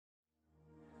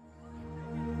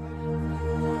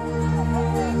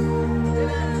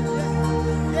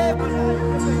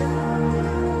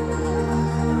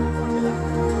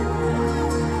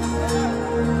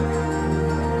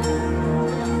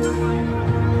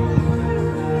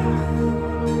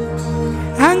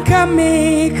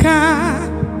Ankamika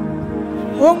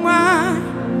Oma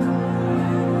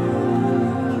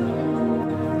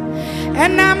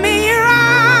and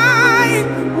Amirai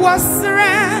was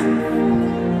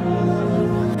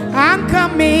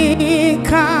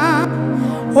Ankamika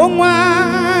Oma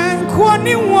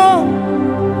Kwani wo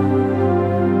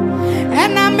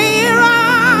and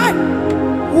Amirai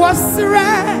was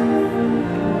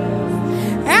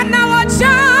and our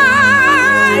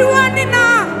child running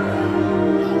out.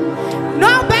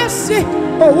 No best.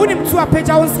 Oh, wouldn't to a page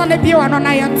on Sunday be on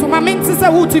iron to my main sister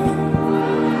who to be.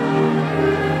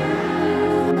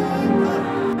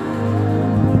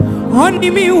 Honey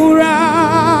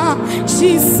Miura,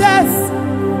 she says,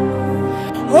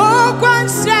 oh,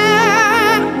 Gwansha,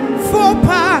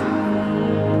 Fopa.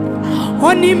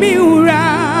 Honey Miura,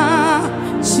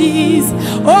 she's,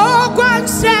 oh,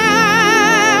 Gwansha,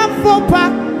 Fopa.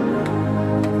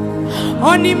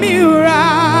 Honey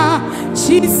Miura,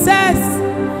 she says,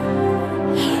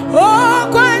 oh,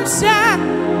 Gwansha,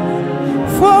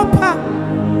 Fopa.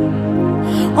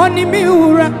 Honey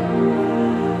Miura,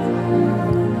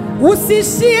 Usi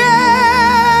sie,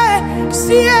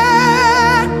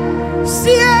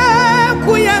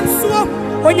 kuyanso.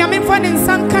 Onyame fane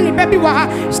nsanka ni baby wa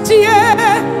sie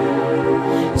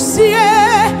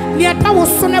ni atawo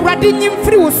so na rade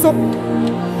nyimfiri wo so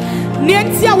ni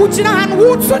enti a wugina han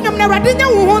wo so nyam na rade nya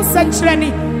wo honsa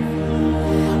nkyerani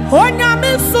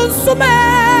onyame sunsume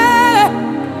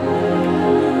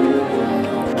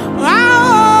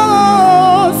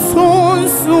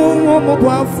sunsumo mo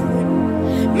boafu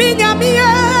minyame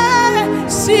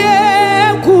sie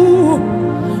ku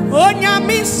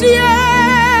onyame sie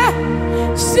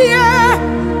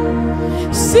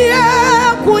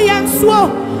kuyanso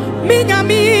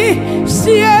minyami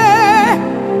sie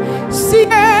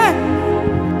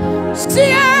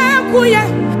kuya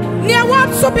ni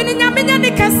awatso bi ni nyame nya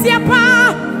ne kase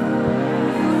pa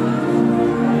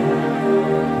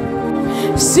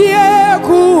sie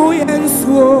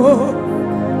kuyanso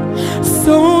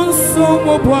sonso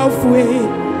mo boafwe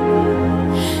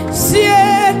sie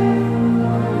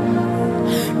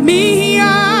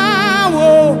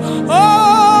miawo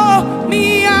oh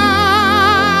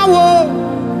miawo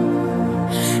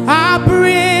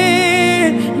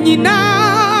abre nina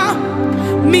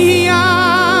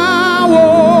miawo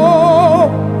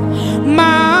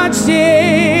maje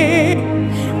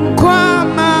kwa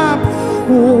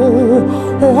mabu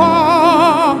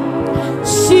oh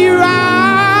shira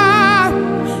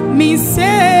mi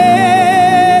se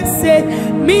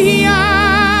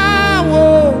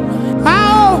miawo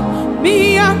ao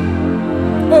mia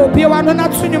oh biwa no na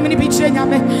tunyo mini bichire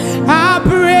nyame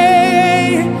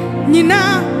abre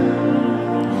nina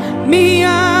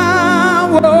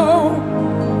miawo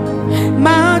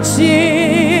machi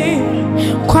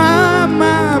kwa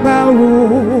mabawo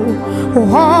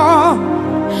oh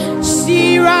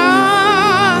shira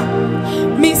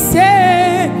mi se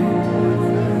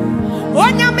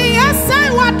onyame asai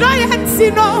wadoye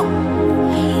ntino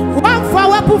wamfa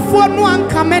wapufuo no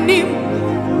ankamani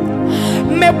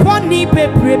meponi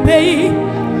bebrebe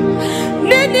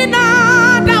nini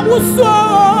na da wuso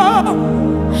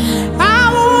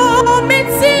awu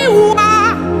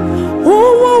mitiwa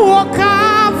uwu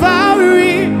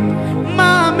Calvary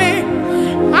mame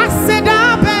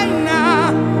aseda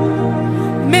bena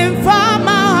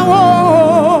memfama wo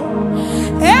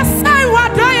esai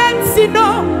wadoye ntino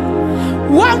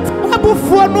wamfa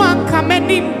wapufuo no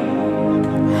ankamani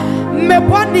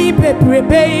meponi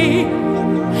bebrebe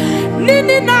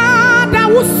nini na da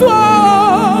wuso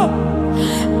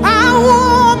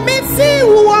awo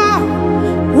mitiwa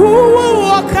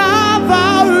uwo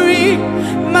Calvary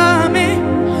mame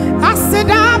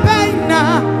aseda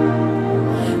bena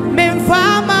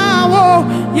memfama wo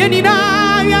yenina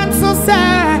yanso se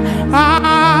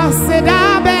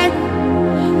aseda ben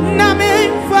na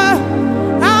memfa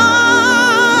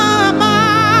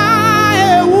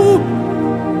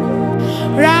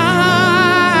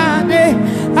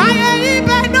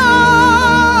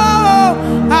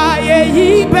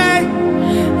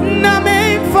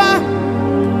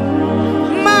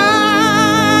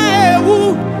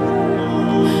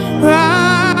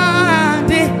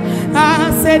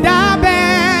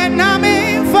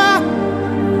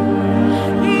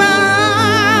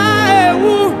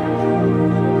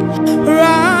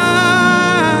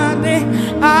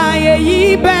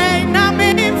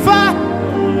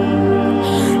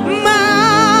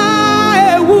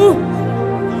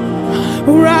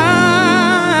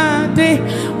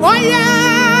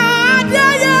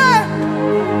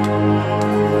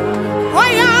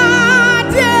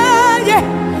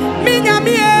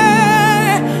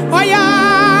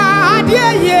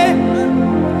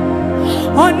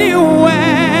oniwe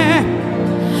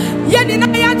yeni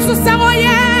na yantu se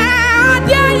oye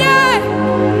adeye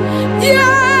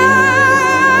yeah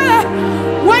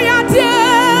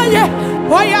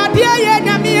waya adeye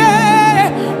nyamie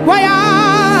waya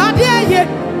adeye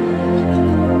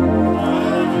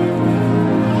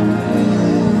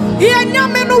ye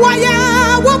nyame no waya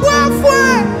wobuafo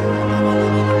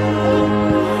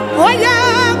oya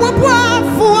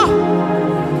wobuafo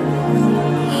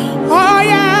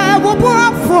oya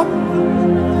wobuafo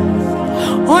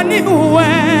oni uwe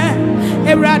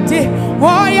erade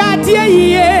oya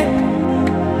adeye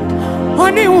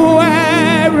oni uwe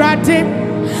erade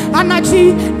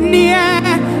anachi nie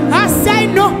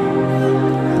asaino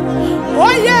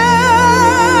oye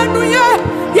nuye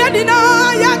yedina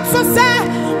yatsose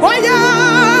oya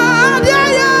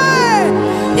adeye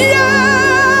yeah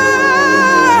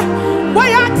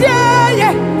oya adeye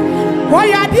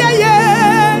oya adeye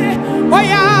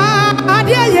oya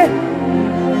adeye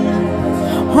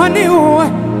honey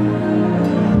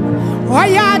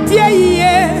oya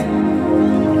adeye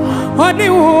honey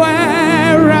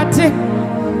rate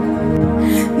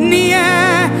nie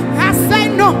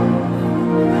asaino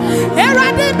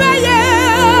erade beye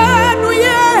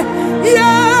nuye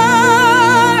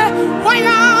yeah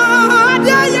oya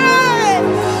adeye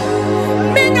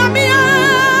minyamia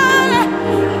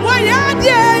oya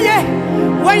adeye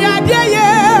oya adeye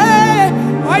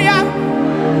oya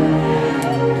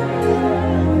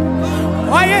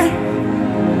oya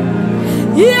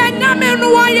ye nyamenu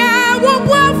oya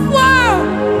wobuafo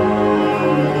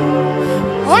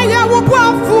oya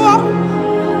wobuafo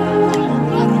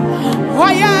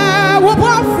oya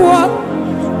wobuafo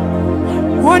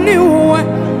oni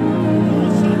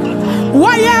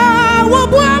oya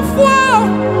wobuafo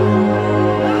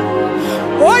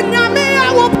onyame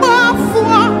wobuafo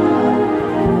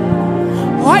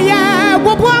oya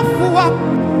wobuafo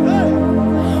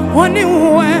oni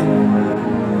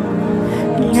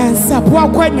nyansa po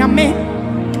akwanyame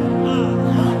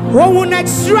wo na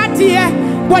chirade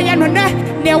boye no ne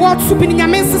ne wo tubi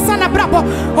nyame nsesa na brabo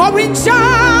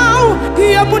orinchao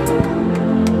yemut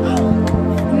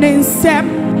nensem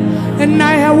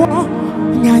na yawo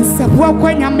nyansa po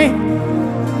akwanyame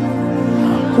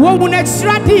wo na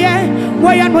chirade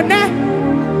boye no ne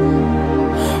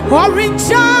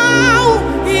orinchao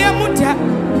yemuta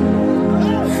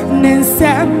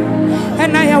nensem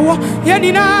na yawo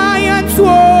yenina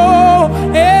yantuo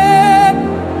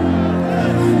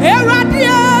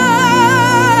eradia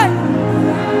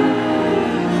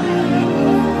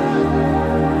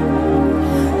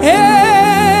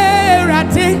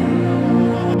erate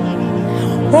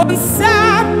onsa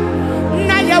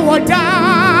na yawoda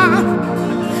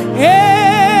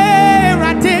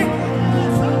erate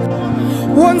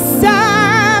onsa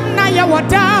na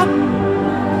yawoda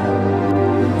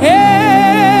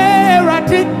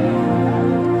erate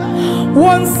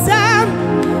onsa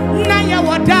na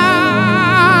yawoda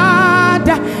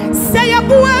say ya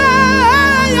boy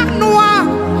ya noa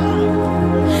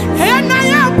ena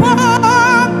ya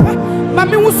pop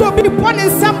mami wuso bi pone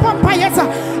sampo payeta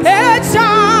echa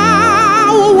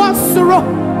wasro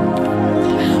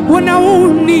wona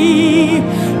uni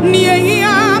ni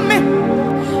yame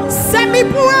semi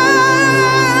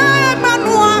boy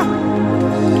manoa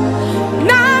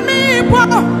na mi po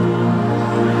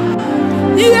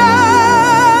ya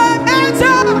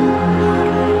echa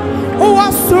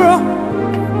wasro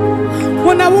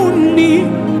wona uni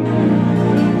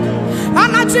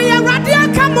anachi ya radia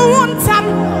kama wontam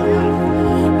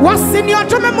wasini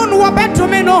otome mo no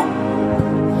wobetome no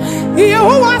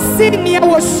Yehowa sini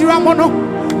woshira mo no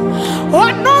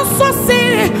ono so si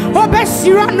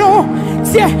obeshira no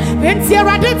tie enti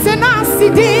erade tena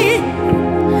asidi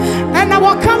ena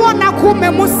waka wona kume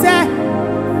mu se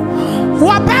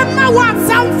wabema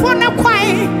watamfo ne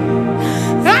kwai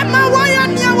ama woya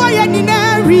nia woya ni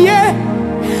na riye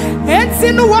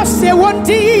enti no wose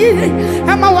wondi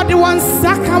ama wode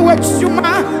wonsaka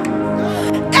wachuma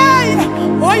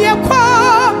oye ko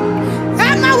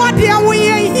ama wode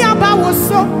awoye hiaba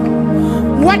woso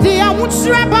wode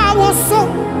amuchire ba woso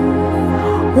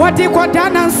wode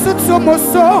kodana nsuto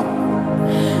moso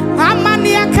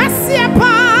amani akasia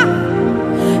pa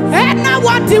ena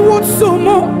wode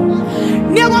wotsumo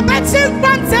ne wobeti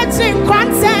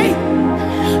kwante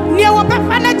ne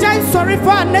wobefana jai sorry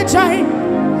for ne jai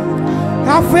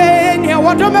afe ne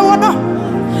wodome wono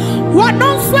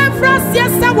wono so afrasi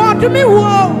esa wodome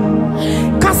wo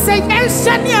kase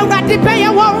yenshani awrade beye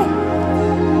wo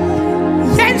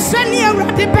yenshani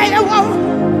awrade beye wo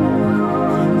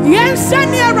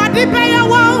yenshani awrade beye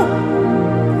wo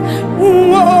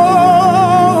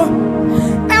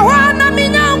ewa na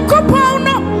minya nkopon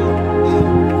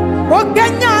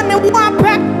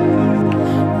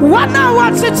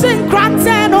what's it in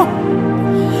Grantano?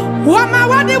 Wama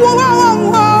wadi wo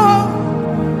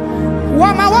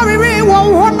wama worry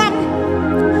wo nam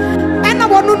ena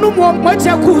wonu nu mo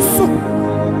maja kusu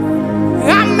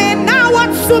amen na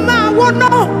watsuma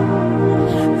wono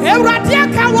ewrade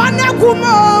aka wona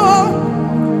gumo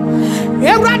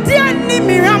ewrade ani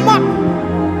miramo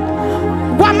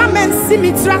wama mensi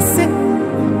mitrase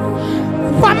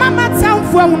wama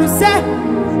matamfu unu se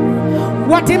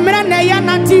wati mra na ya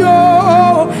natio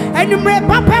enumre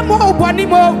papa mo oboni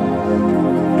mo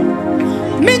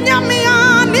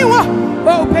minyamia niwo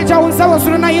o peja unsa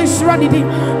wasuru na yeshura didi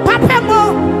papa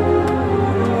mo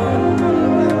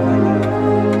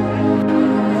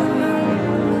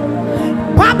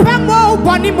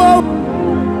oboni mo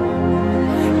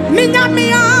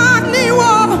minyamia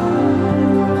niwo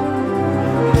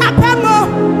papa mo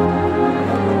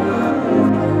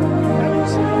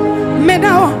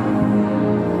medao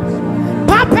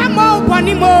papa mo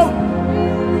oboni mo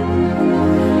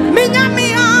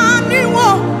minyamia niwo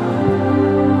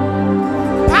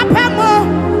papa mo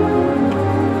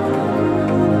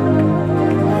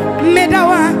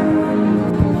medawa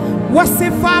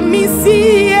wasifa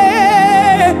misie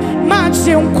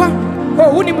mache nkwa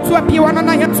uni mtu wa pia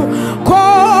wana yetu ko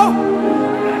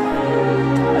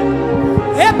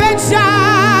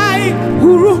ebenjai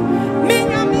huru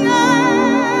minyamia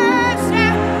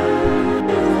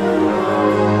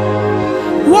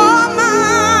wama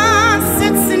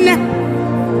setsine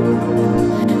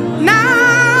na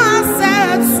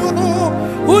setsu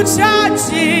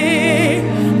uchaji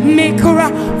mikura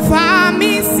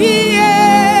famisie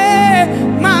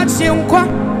mache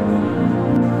nkwa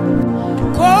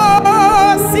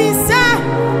sisa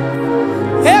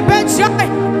ebenjai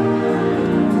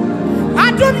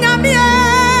adunya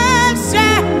miese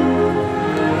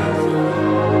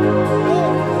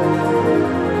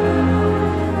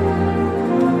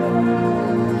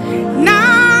na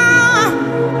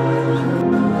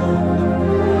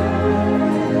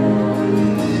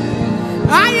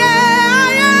aye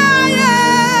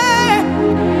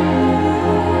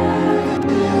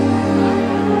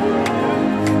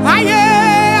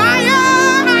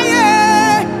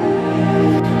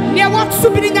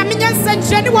subiri nyaminya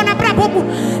senjeni wana brabomu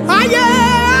aye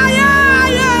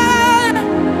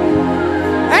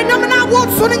enomna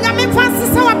wotsu ni nyami fansi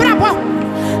sawa brabo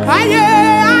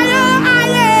aye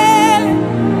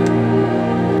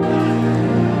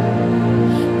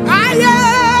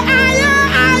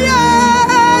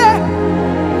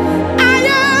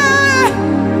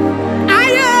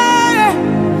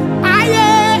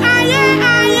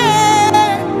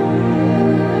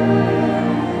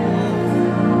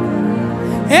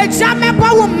Ejame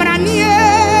pa umranie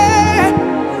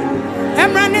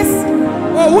emranis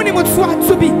o uni mutsu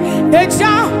atubi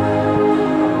eja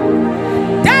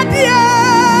dadie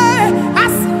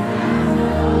as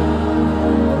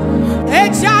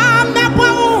ejame pa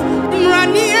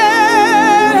umranie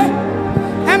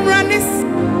emranis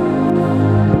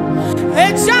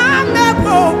ejame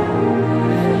pa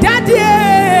dadie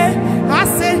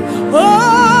as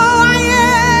oh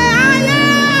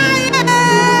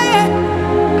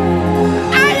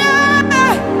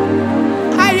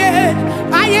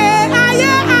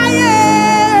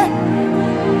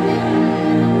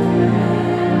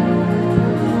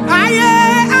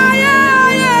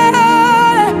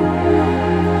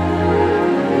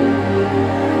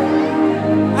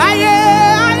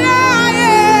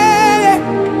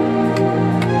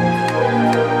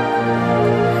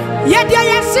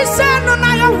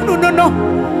no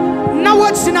na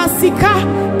wachina sika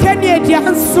kenye dia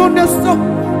nso neso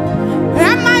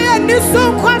ema ya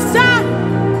niso kwasa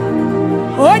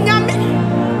onyame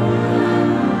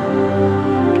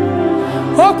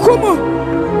okumu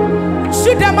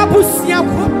shida mabusia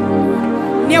ko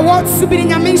ne wo subiri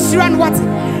nyame shiran wat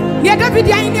ne David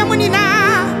ya ine mu nina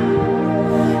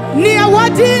ne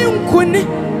awodi nkuni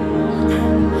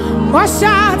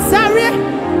washa tsare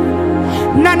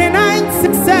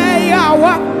 99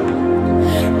 hour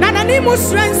Nani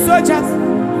Muslim soldiers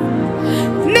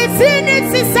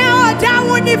Niti sa oda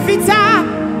woni fita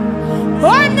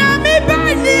Ona mi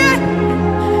bani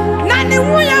Nani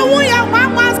wuya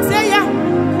mama seya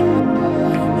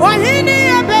Ohini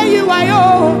ebe yiwayo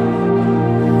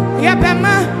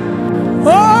Yebema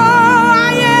Oh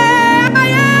aye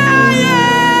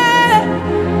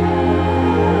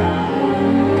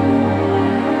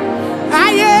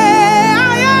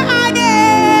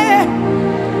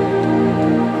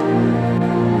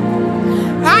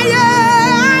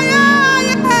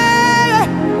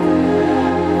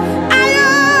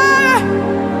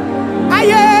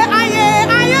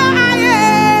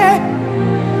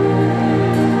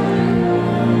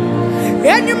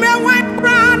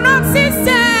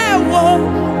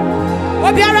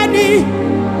Obiarani.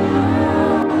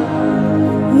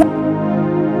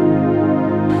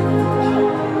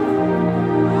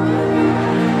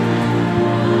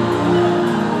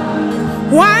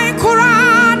 Why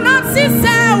Quran not see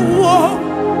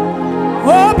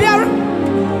Obiar.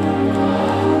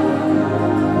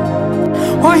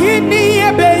 Oh, he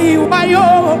need be wayo.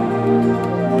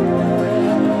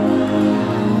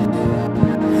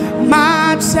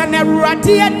 Match and a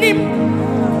radianim.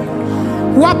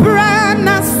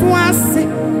 Wabrana swasi.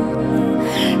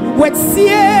 With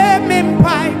CM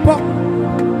pipe.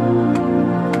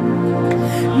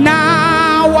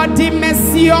 Now what the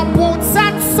Messiah puts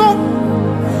and so.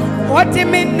 What the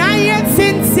Menaya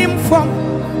sends him from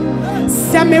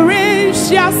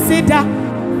Samirisha Sida.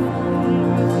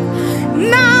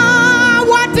 Now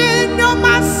what the no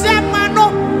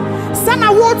Masemano Sana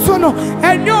Watsono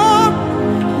and no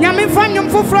Yamifanium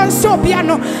for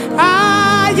Fransopiano.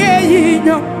 Ah,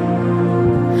 yeah,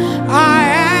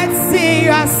 I see,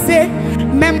 I say,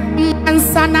 Mem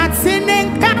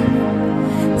Sanatinenka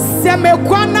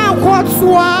Semekwana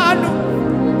Watswano.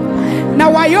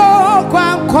 Now I go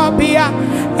and copia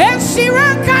and she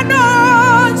ran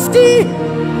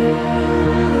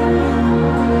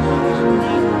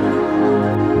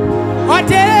or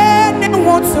then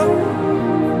water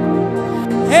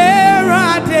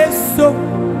era so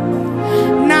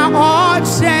now all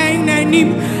chain and him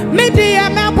media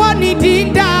my body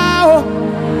did down.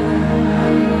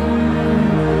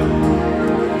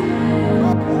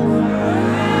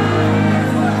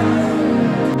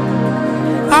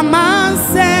 A man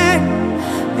said,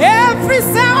 every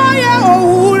say, oh yeah,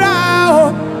 oh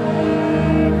hurrah.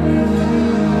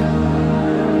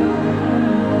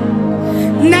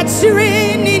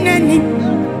 Naturally, in any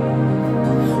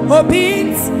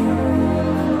obedience.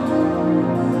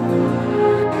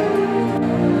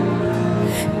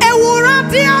 E hurrah,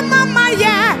 dear mama,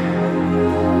 yeah.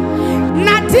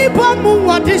 Natibo mu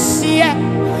what is she?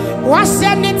 Was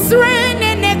it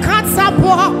raining? It cuts up.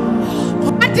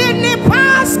 Didn't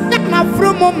pass na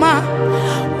from mama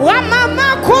wa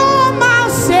mama kuma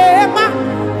sema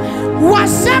wa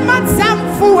sema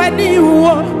tamfu ani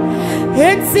wo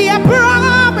enti a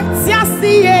promise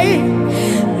yasie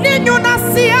ninyu na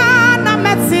sia na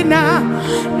metina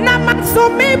na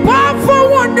matsumi bafu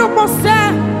wonu mose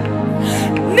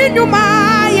ninyu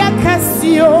ma ya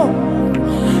kasio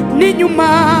ninyu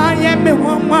ma ya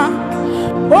mewama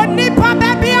oni pa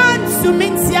baby ansumi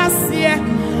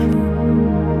yasie.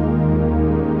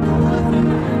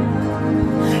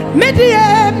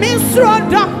 Media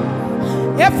misroda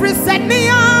every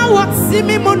senia what see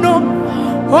me mono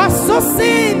or so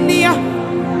senia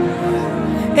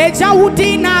Eja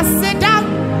Udina seda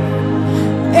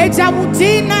Eja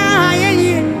Udina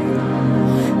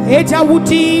Eja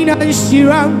Udina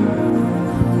Shira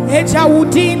Eja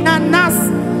Udina Nas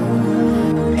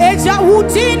Eja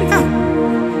Udina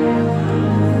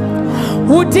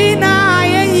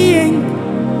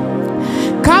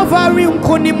Calvary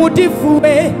unkoni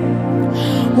mudifuwe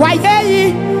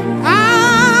wayeyi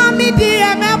amidi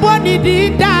emeboni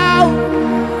didao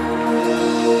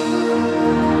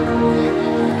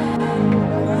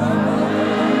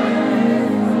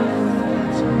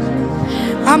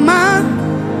ama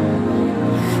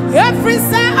every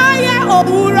say aye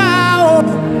obura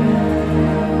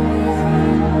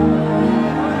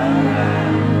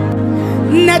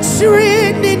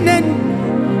naturally ninen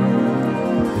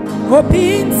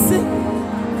Opinse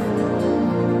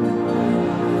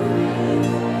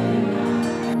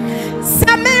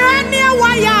Samirania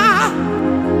waya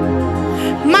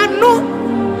Manu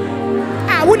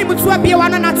wuni mutuwa biya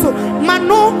wana nato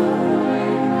Manu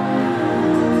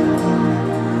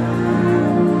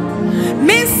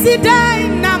Misidai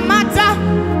na mata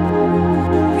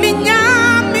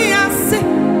Minyami ase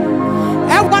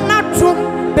Ewa nato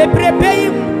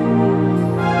Bebrebe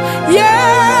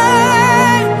yeah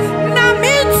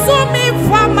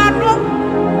Famano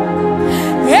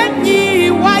Eni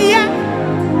waya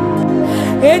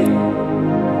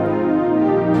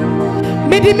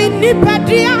Medi mini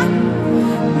padia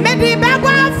Medi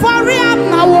bagwa foria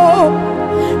mawo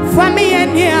Fami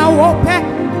eni awope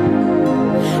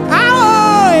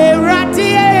Ao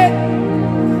eratie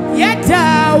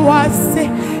Yeta wase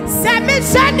Semi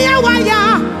shani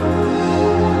waya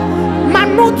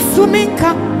Manutsu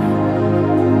minka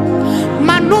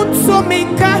Manutsu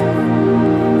minka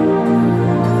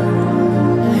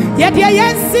Yadia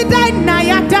yensida na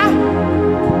yada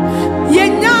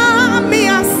Yenya mi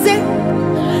ase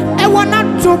Ewana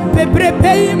tumpe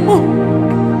brepeimu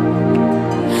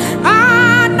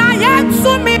Na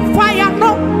yensu mi fire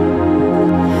no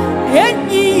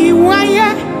Enyi waye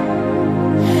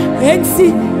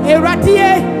Ensi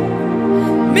Eradie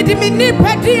Midi Mini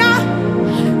Pedia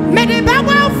Medi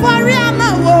Baba for Yama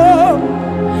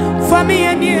for me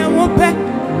and you whoop.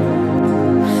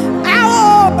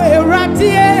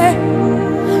 Eradie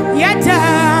Yata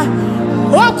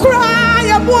O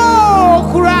cry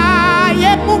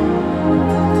mu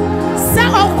Sa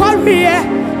o kwarie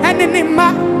enima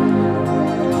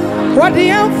What the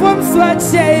from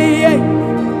swatche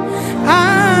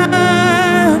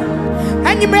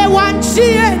and you may want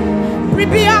she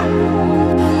prepare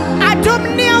I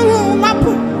don't know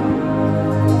mapu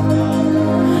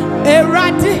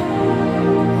Eradie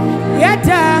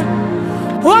Yata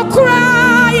O cry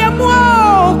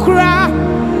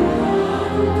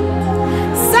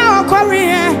Sa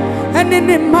kwarie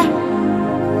enima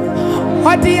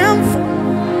What the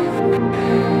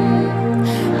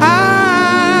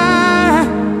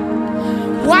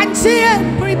one cheer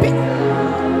prepare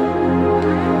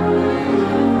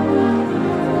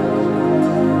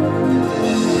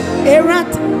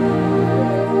Erat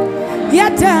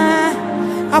Yata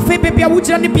afi baby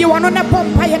awugira ni bi wono ne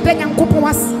pompa yeda nyankopon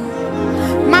ase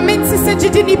mama nti se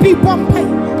gidi ni bi pompa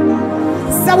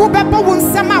sa wo beba wo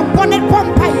nsama bone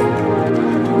pompa ye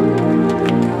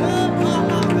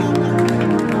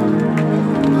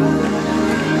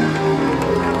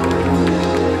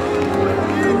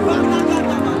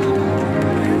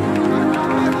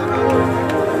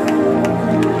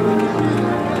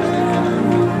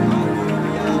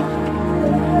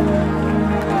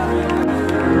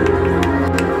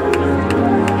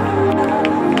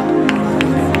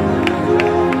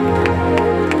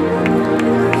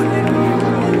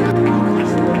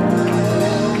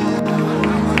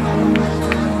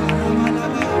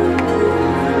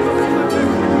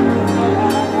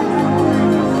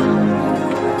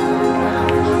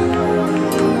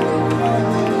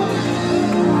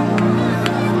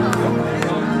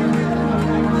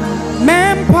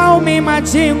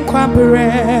Imagine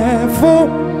Prayerful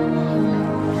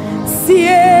see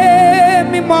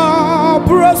me more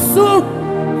brosu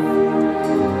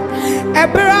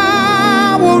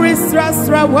Ebra will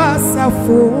strasra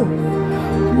wasafu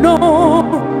no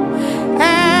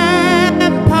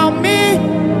empower me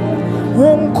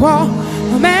unko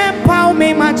empower me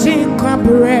imagine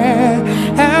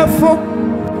Prayerful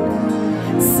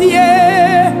see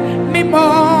me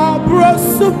more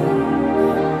brosu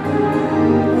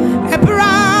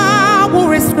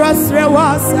Strasre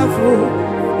wasafu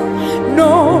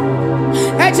no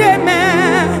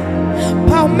Agyemang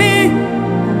pau me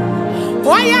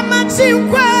why am I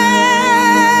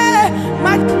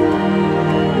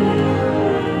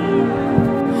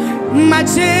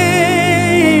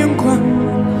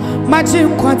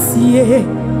majinkwa tie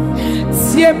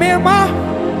me ma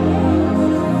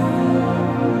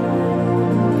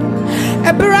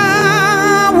Ebra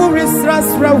wo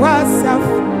strasre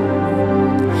wasafu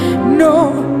no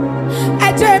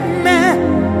Agyemang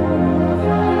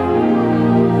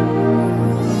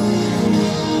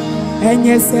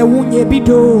enye se wunye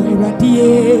bido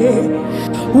eradie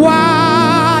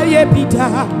wa ye bida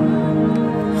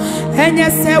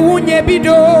enye se wunye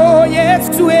bido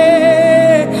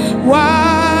yesue wa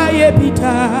ye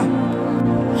bida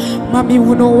mami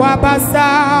wuno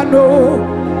wabasano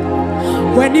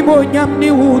weni monyam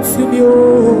ni wutsumi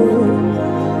o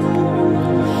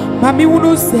mami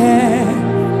wuno se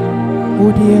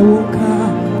Odehyieba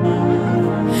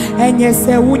enye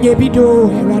se wunye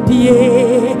bido eradie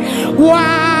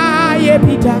wa ye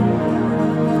bida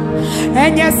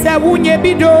enye se wunye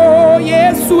bido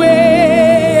yesue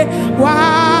wa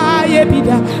ye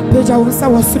bida peja unsa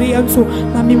wasuri enso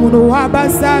mami wuno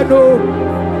wabasano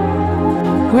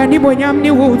weni monyam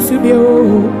ni wutsumi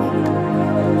o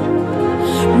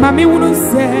mami wuno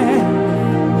se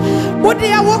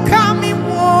Odehyieba mi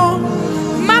wo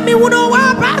mami wuno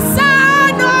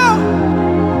wabasano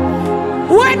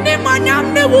weni monyam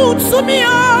ni wutsumi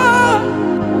o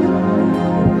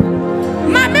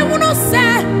mami wuno se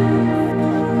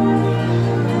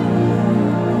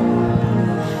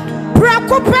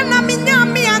prakope na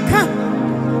minyami aka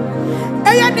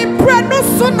eya ni prano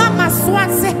so na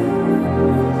maswase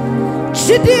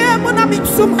chidie mo na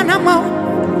mitsuma na ma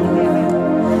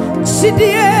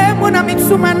chidie mo na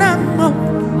mitsuma na ma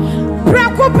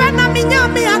prakope na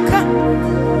minyami aka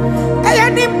eya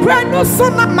ni prano so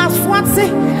na maswase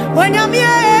onyami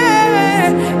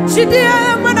chidie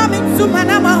mo na mitsuma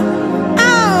na ma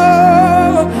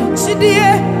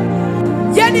chidie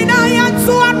yeni na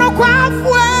yantu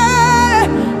anokwafu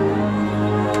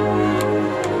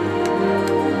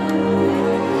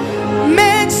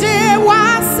meche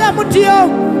wasa mudio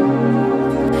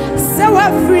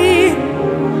sewa free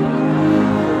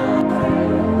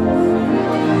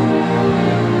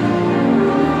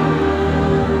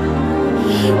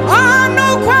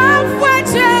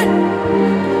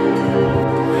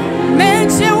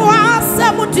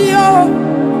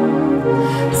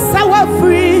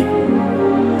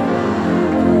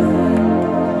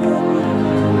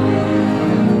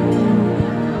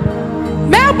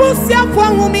Ebusia for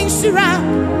woman shira.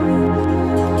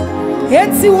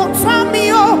 Eti wo twami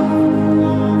yo.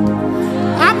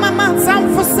 Amama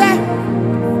samfo se.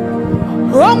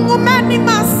 Ongu mani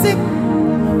masi.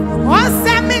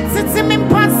 Onse mi titi mi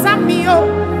pasa mi yo.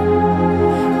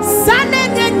 Sane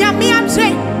nyenya mi ache.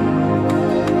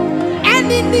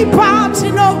 Eni ni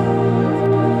party no.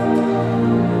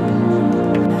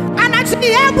 Anachini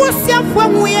ebusia for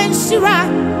woman shira.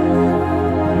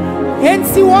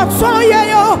 Enti woto ye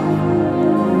yo.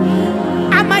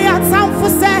 Amaya samfo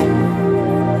se.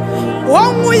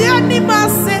 Ongu ye ni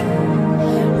masi.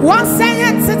 One say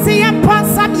entity and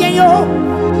pass up yo.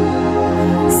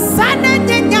 Sana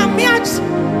nyenya miach.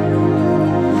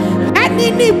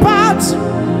 Any ni part.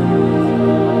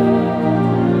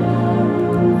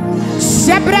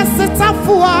 Shebra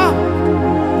setafua.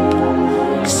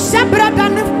 Shebra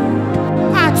dan.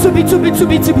 To be.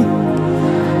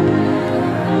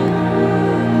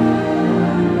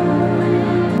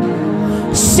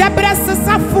 Shebra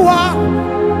setafua.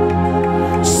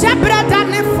 Shebra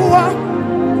dan fua.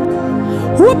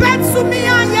 Who bet to me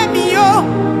on Yemio?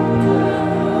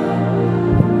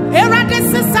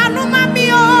 Eradis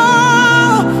Sanumamio,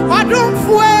 or don't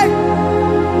fue.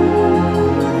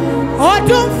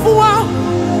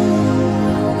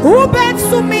 Who bet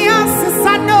to me on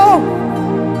Sisano?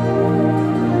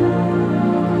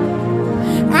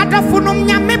 Adafunum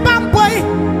Yami Bamboy,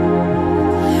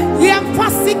 Yam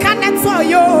Fasikaneto.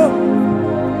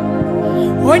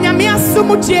 Onyamia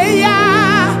Sumutia,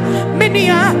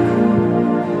 Minia.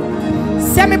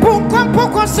 Semi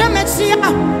poko semechia.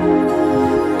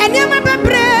 Enyama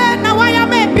bebre na waya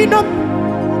me bino.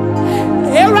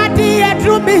 Eradi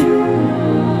edrumi.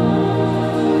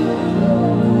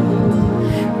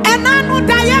 Enanu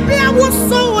daye bi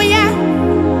awusu ye.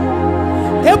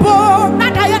 Ebo na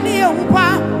daye ni ehwa.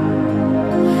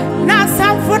 Na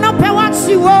sanfo no pe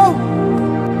wachi wo.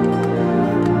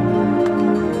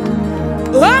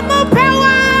 Omo pe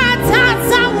wa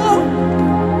tata wo.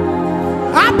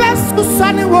 Abesu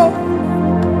sani wo.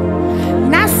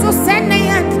 Naso sene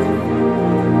yet.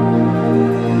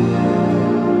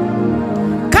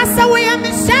 Kasa we ya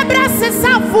mishebra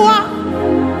sesafua.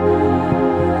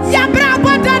 Yabra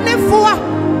boda nefua.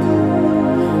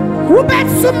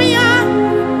 Ubetu miya.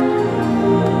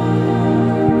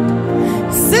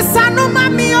 Sisanu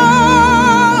mamiyo.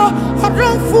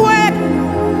 Odon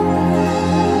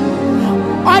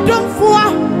fua.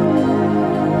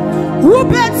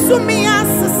 Ubetu miya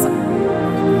sisa.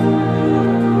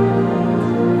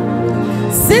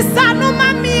 Sisa no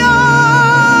mamio.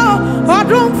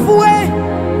 Odon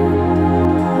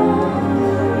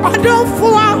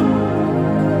fua.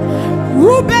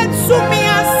 Ubetu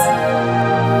miya.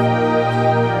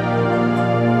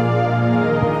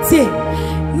 Tie.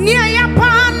 Nia ya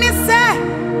pani se.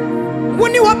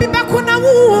 Wuni wabiba kuna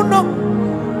wuno.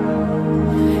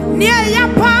 Nia ya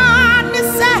pani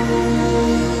se.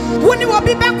 Wuni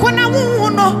wabiba kuna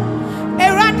wuno.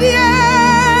 Eradie.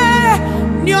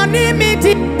 Nioni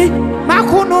miti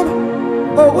makuno.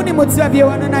 Oh, uni motiwa vye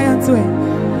wana na yantwe.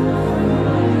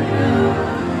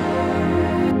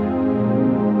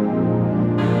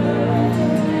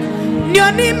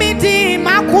 Nioni miti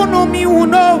makuno mi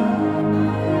uno.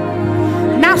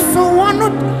 Naso wanu.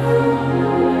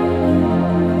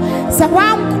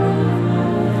 Sawangu.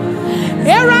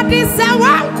 Eradi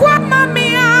sawangu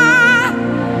mamia.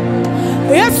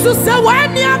 Yesu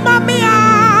sawani mamia.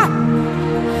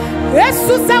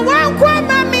 Yesu sawangu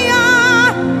mamia.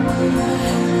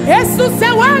 Yesu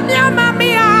sawani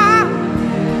mamia.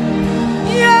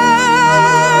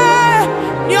 Yeah.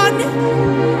 Nyoni.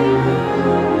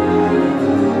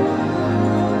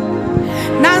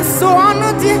 Nanso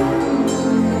ono di.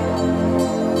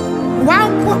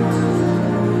 Wangu.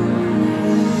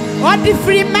 Odi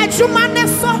free mechuma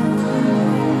neso.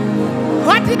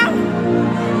 Odi na.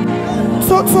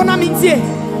 So na mitie.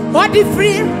 Odi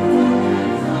free.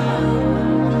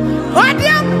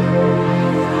 Odiam.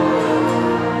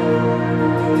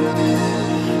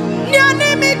 Nyoni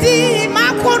midi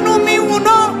makono mi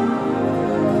uno.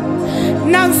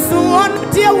 Nansu onu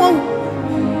die won.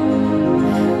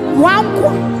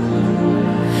 Wangu.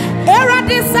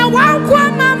 Eradisa wangu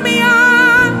mamia.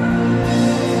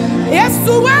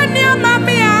 Yesu wani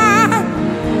mamia.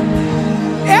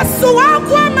 Yesu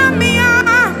wangu mamia.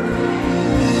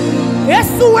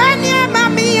 Yesu wani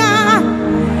mamia.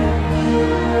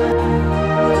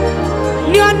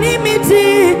 Nyoni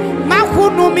midi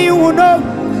makono mi uno.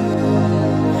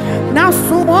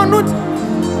 Nansu onu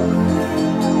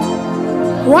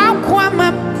wangu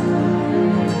mamia.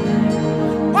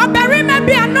 Bury me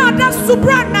be another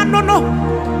subrana no.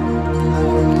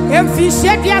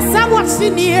 Emfishe dia sawa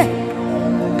sinie.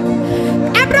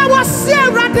 Ebra wasi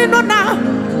erade no na.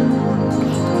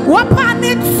 Wapani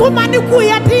sumani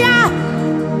kuyadia.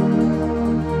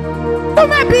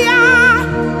 Umebia.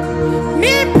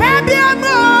 Mi pebia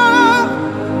mo.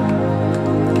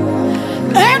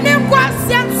 Eni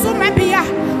kwasi sumebia.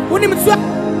 Unimswa.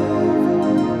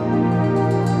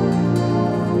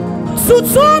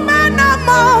 Sutuma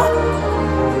namo.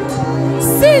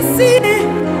 Sisi.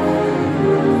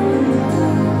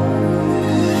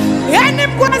 Eni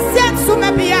kwasi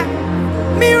sumebia.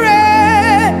 Mire.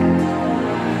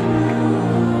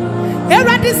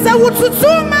 Eradi se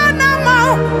ututuma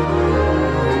namo.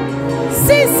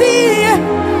 Sisi.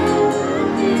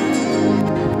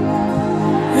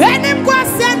 Eni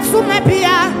kwasi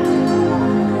sumebia.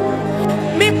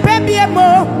 Mi pebie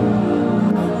mo.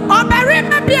 Obere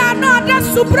mebia no da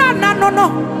subrana no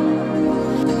no.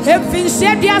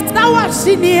 Efinshe dia sawa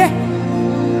sinie.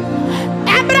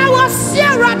 Ebra was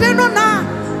erade no na.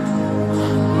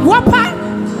 Wapa.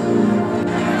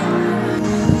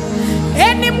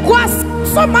 Enim kwas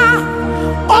soma.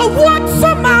 Owot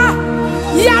soma.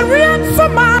 Yarian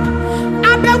soma.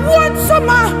 Abewot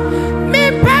soma. Mi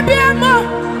pebie mo.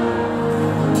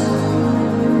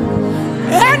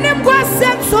 Enim kwas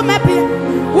soma bi.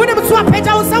 Unim twa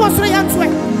peja wo sawa so yantwe.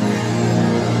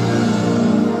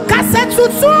 Kasetu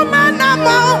tuma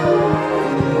namo.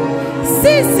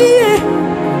 Sisi.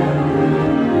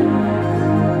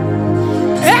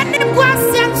 Enim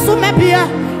kwasem sumebia.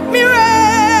 Mire.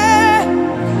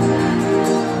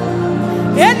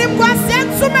 Enim kwasem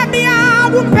sumebia.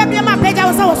 Wumpebia ma peja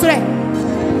wo sawa so re.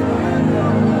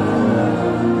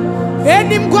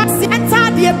 Enim kwasem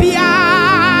tadie bia.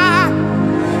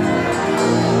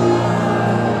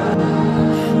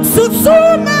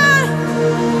 Sutuma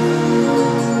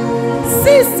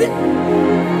Sisi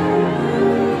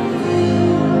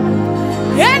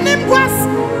Enim kwas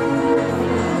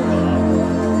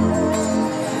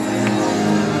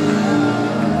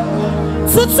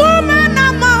Sutuma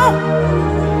namo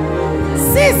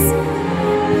Sisi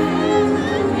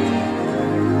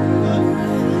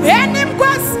Enim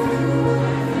kwas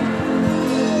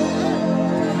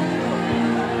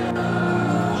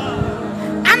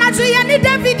Anajuyani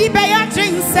Davidi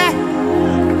Beyajinse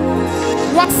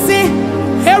Wasi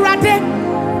Herade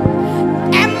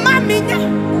Emma Minya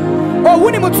Oh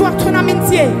wuni mutu atona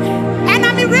mintie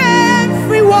Ena mi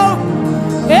free war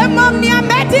Emma nia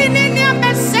medini nia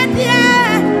mesedie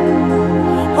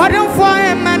Odon for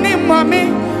Emma ni mommy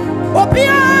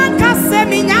Obia kase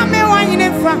mi nyame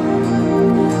wanyine fa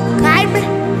Kaime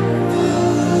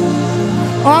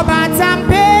Oba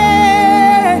tampe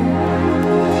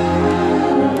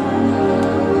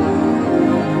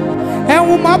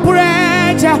Uma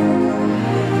breja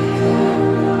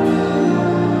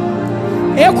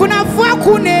Ekuna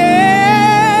fuakune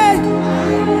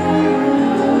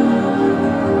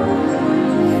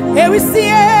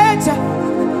Ewisieta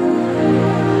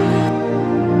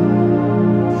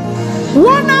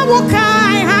Wana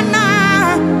wokai hana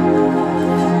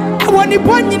Ewani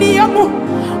bonyini yamu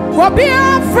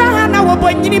Wabia frahana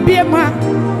wabonyini biema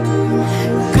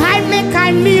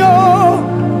Kaime yo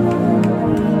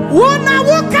Wona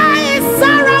wokai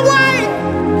sarawai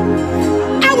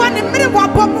Awani mire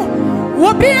wabomu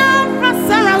Wobia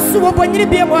rasara su wabonyini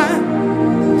biemwa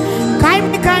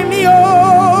Kaimi yo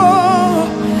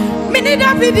Mini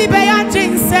Davidi beya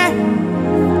jinse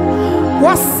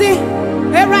Wasi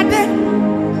erade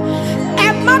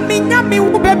Emma minyami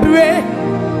ubebre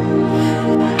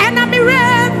Ena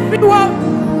mire bidwa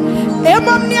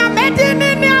Emma mnia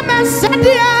medini nia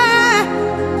mesedie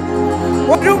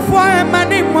Wadu for Emma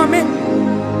ni mwame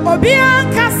Obia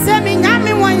kase mi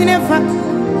nyami wanyinefa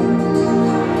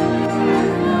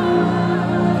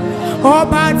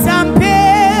Oba tampe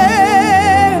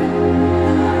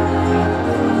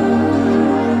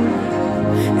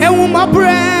Ewu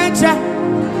mabreja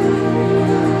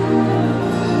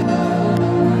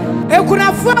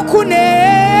Ekuna fuakune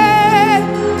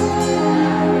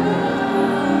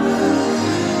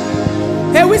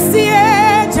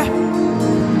Ewisieta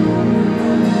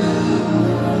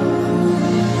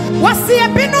Wasi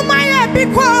ebinu maye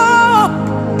biko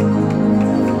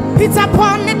Peter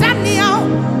Paul ni Daniel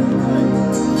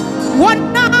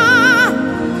Wana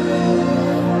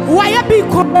Waya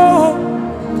biko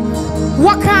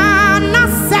Wakana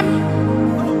sem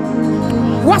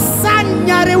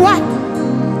Wasanyarewa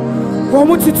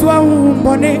Wamututua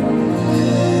mbone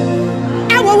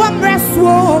Ewa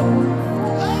wamreswo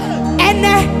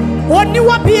Ene Oni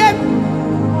wapie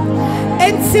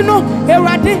Entino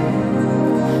Erade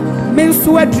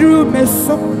Mensu adru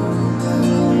meso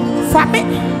Fame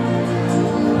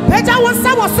Peja was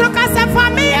so stroke as a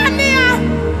family.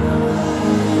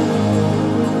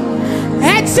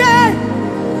 Eche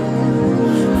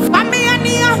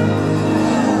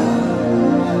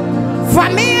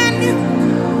family.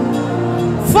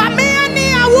 Family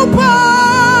awupo.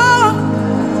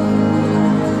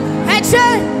 Eche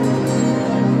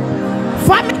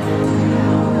family.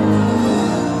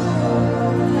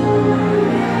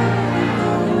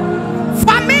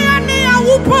 Family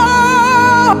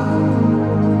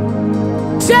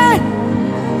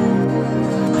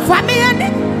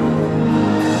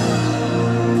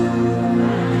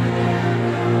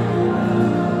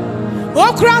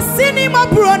Okrasini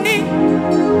mabroni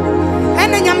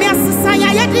ene nyame asesa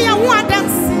ya yede ya ho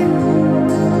adanse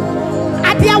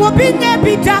ade a wo binye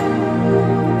bida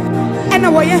ene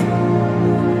woye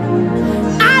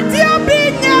ade o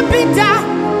binye bida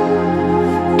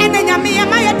ene nyame ya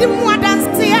ma yede ho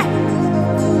adanse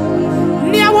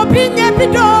ni a wo binye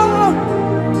bido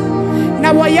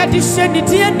na woye di sheni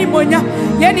die ni monya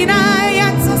ye ni na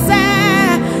yantse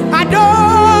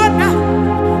adona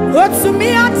otsumi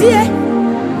adie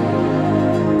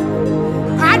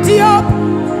adio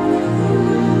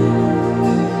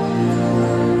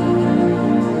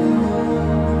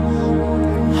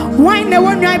why ne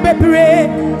won yai bebre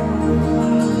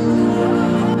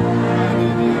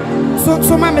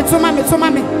so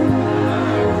mame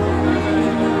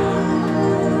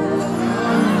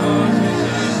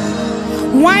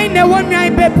why ne won yai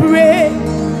bebre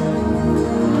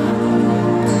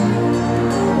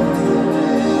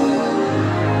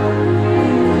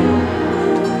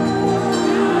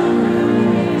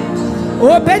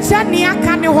o becha ni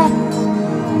aka ne ho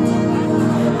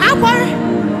awor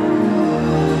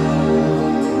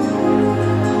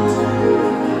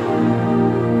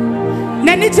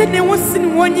na ni je ne wosin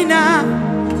wonyina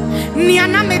ni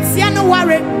ana metia no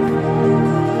ware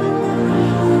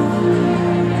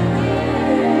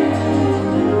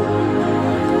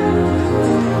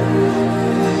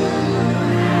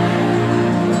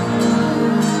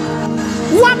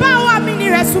waba wa mini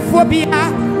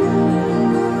resufobia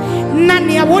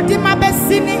Nani awodi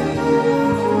mabesini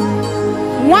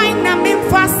why na me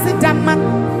fast dama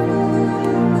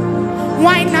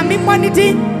why na me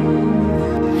money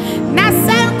na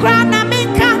sankra na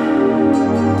minka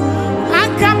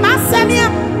anka masania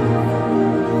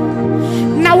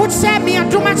na wuche mi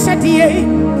aduma chadie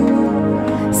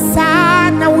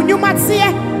sana unyuma tie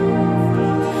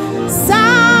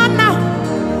sana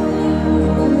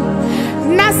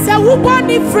na se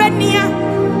wuboni frenia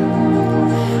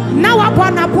now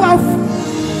upon a buff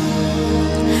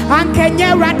and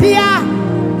Kenya Radia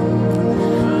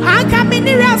and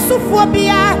Caminira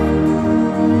Suphobia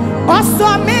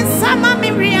also means some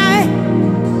Miria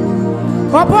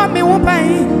upon me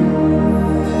whoopay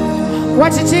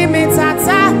what did you mean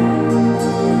tata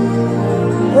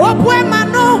oh boy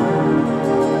mano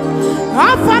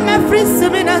offer me free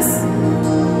seminars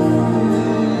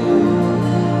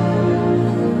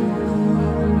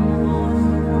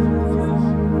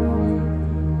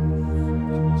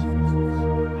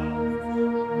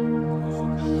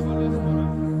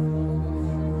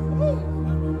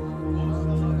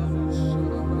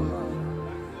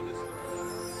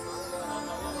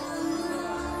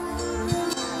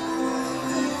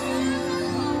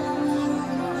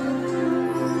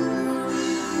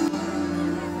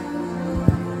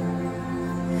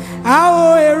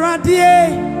Ao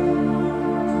eradie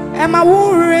Emma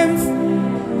Wurim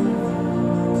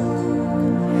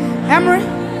Emery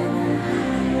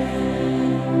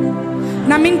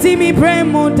Na minti mi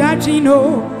premo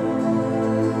dajino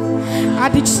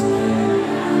Adich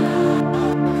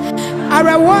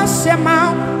Ara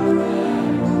washema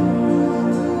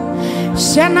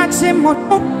Shana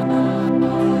chimoto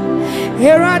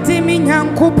Eradi mi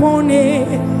nyankupone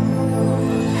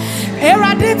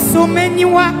Eradi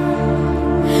tsumeniwa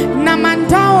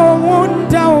Namandao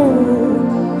wondao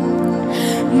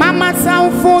Mama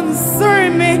tau phone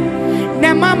serme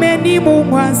Ne mame ni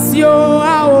mumwasyo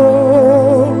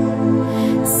ao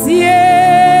Sie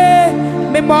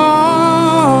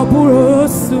memo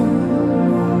burosu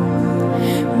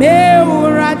Me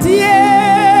uradie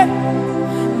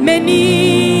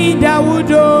Meni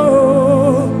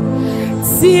daudo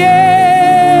Sie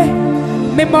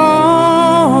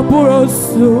memo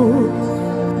burosu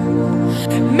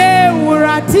Me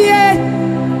uradie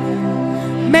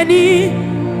meni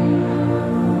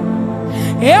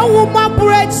ewu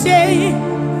mabureche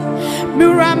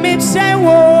mirameche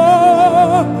wo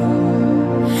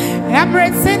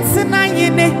everything na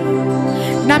yene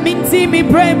na minti mi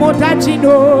pray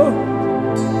modajino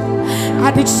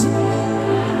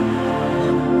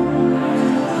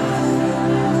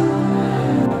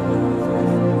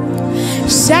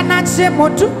Shana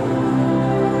Chemotu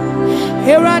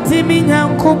Erati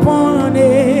Minyan Kupone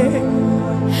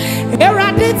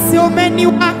Erati so many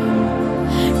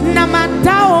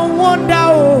Namata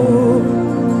wonder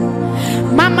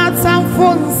Mama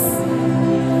Sanfons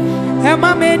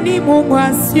Emma many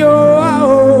Mumwasio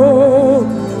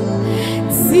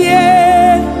Sie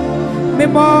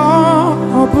Memo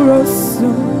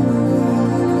Obrosu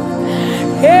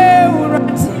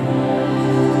Erati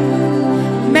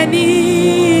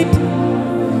Many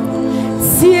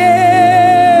Sie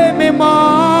Memo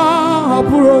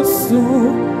Obrosu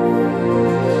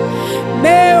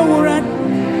Meuran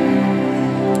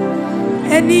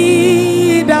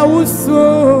Any that was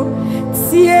so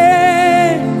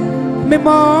tie me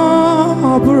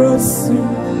more brosu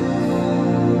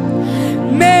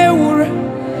meur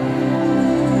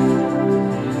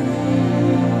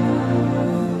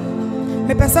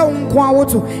me pesa unko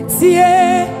awoto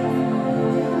tie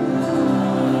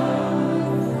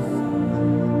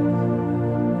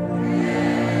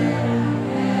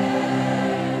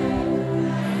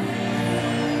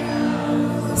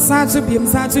Santo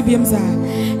biem za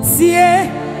sie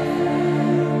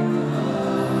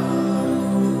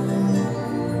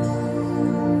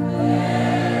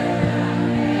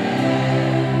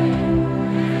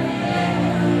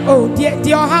oh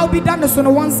dear how be done so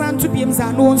no one Santo biem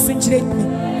za no one switch me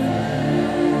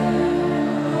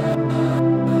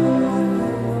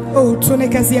oh to ne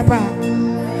kasia pa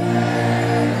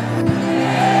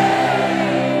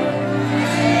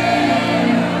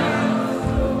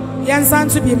Yansan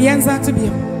to be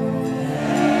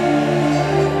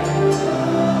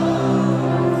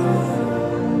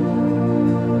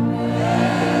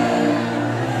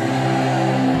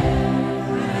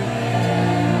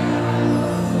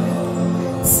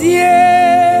Sie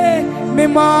me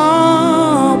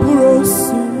ma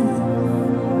burosu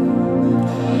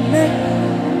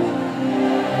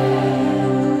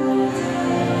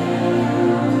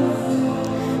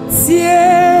Sie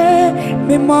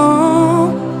me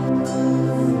ma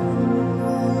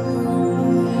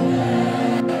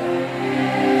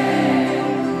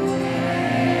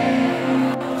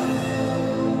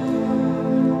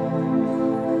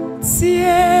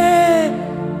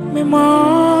me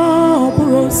more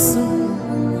brosu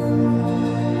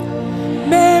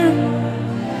Mary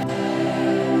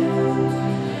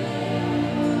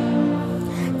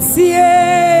Sie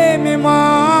me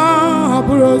more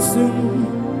brosu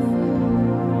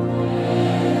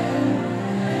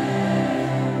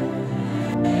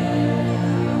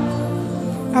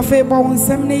Afe bon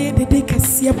semne de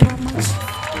kasia pa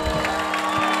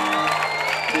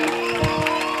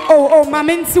oh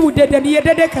mamenti wo de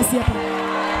kasia pa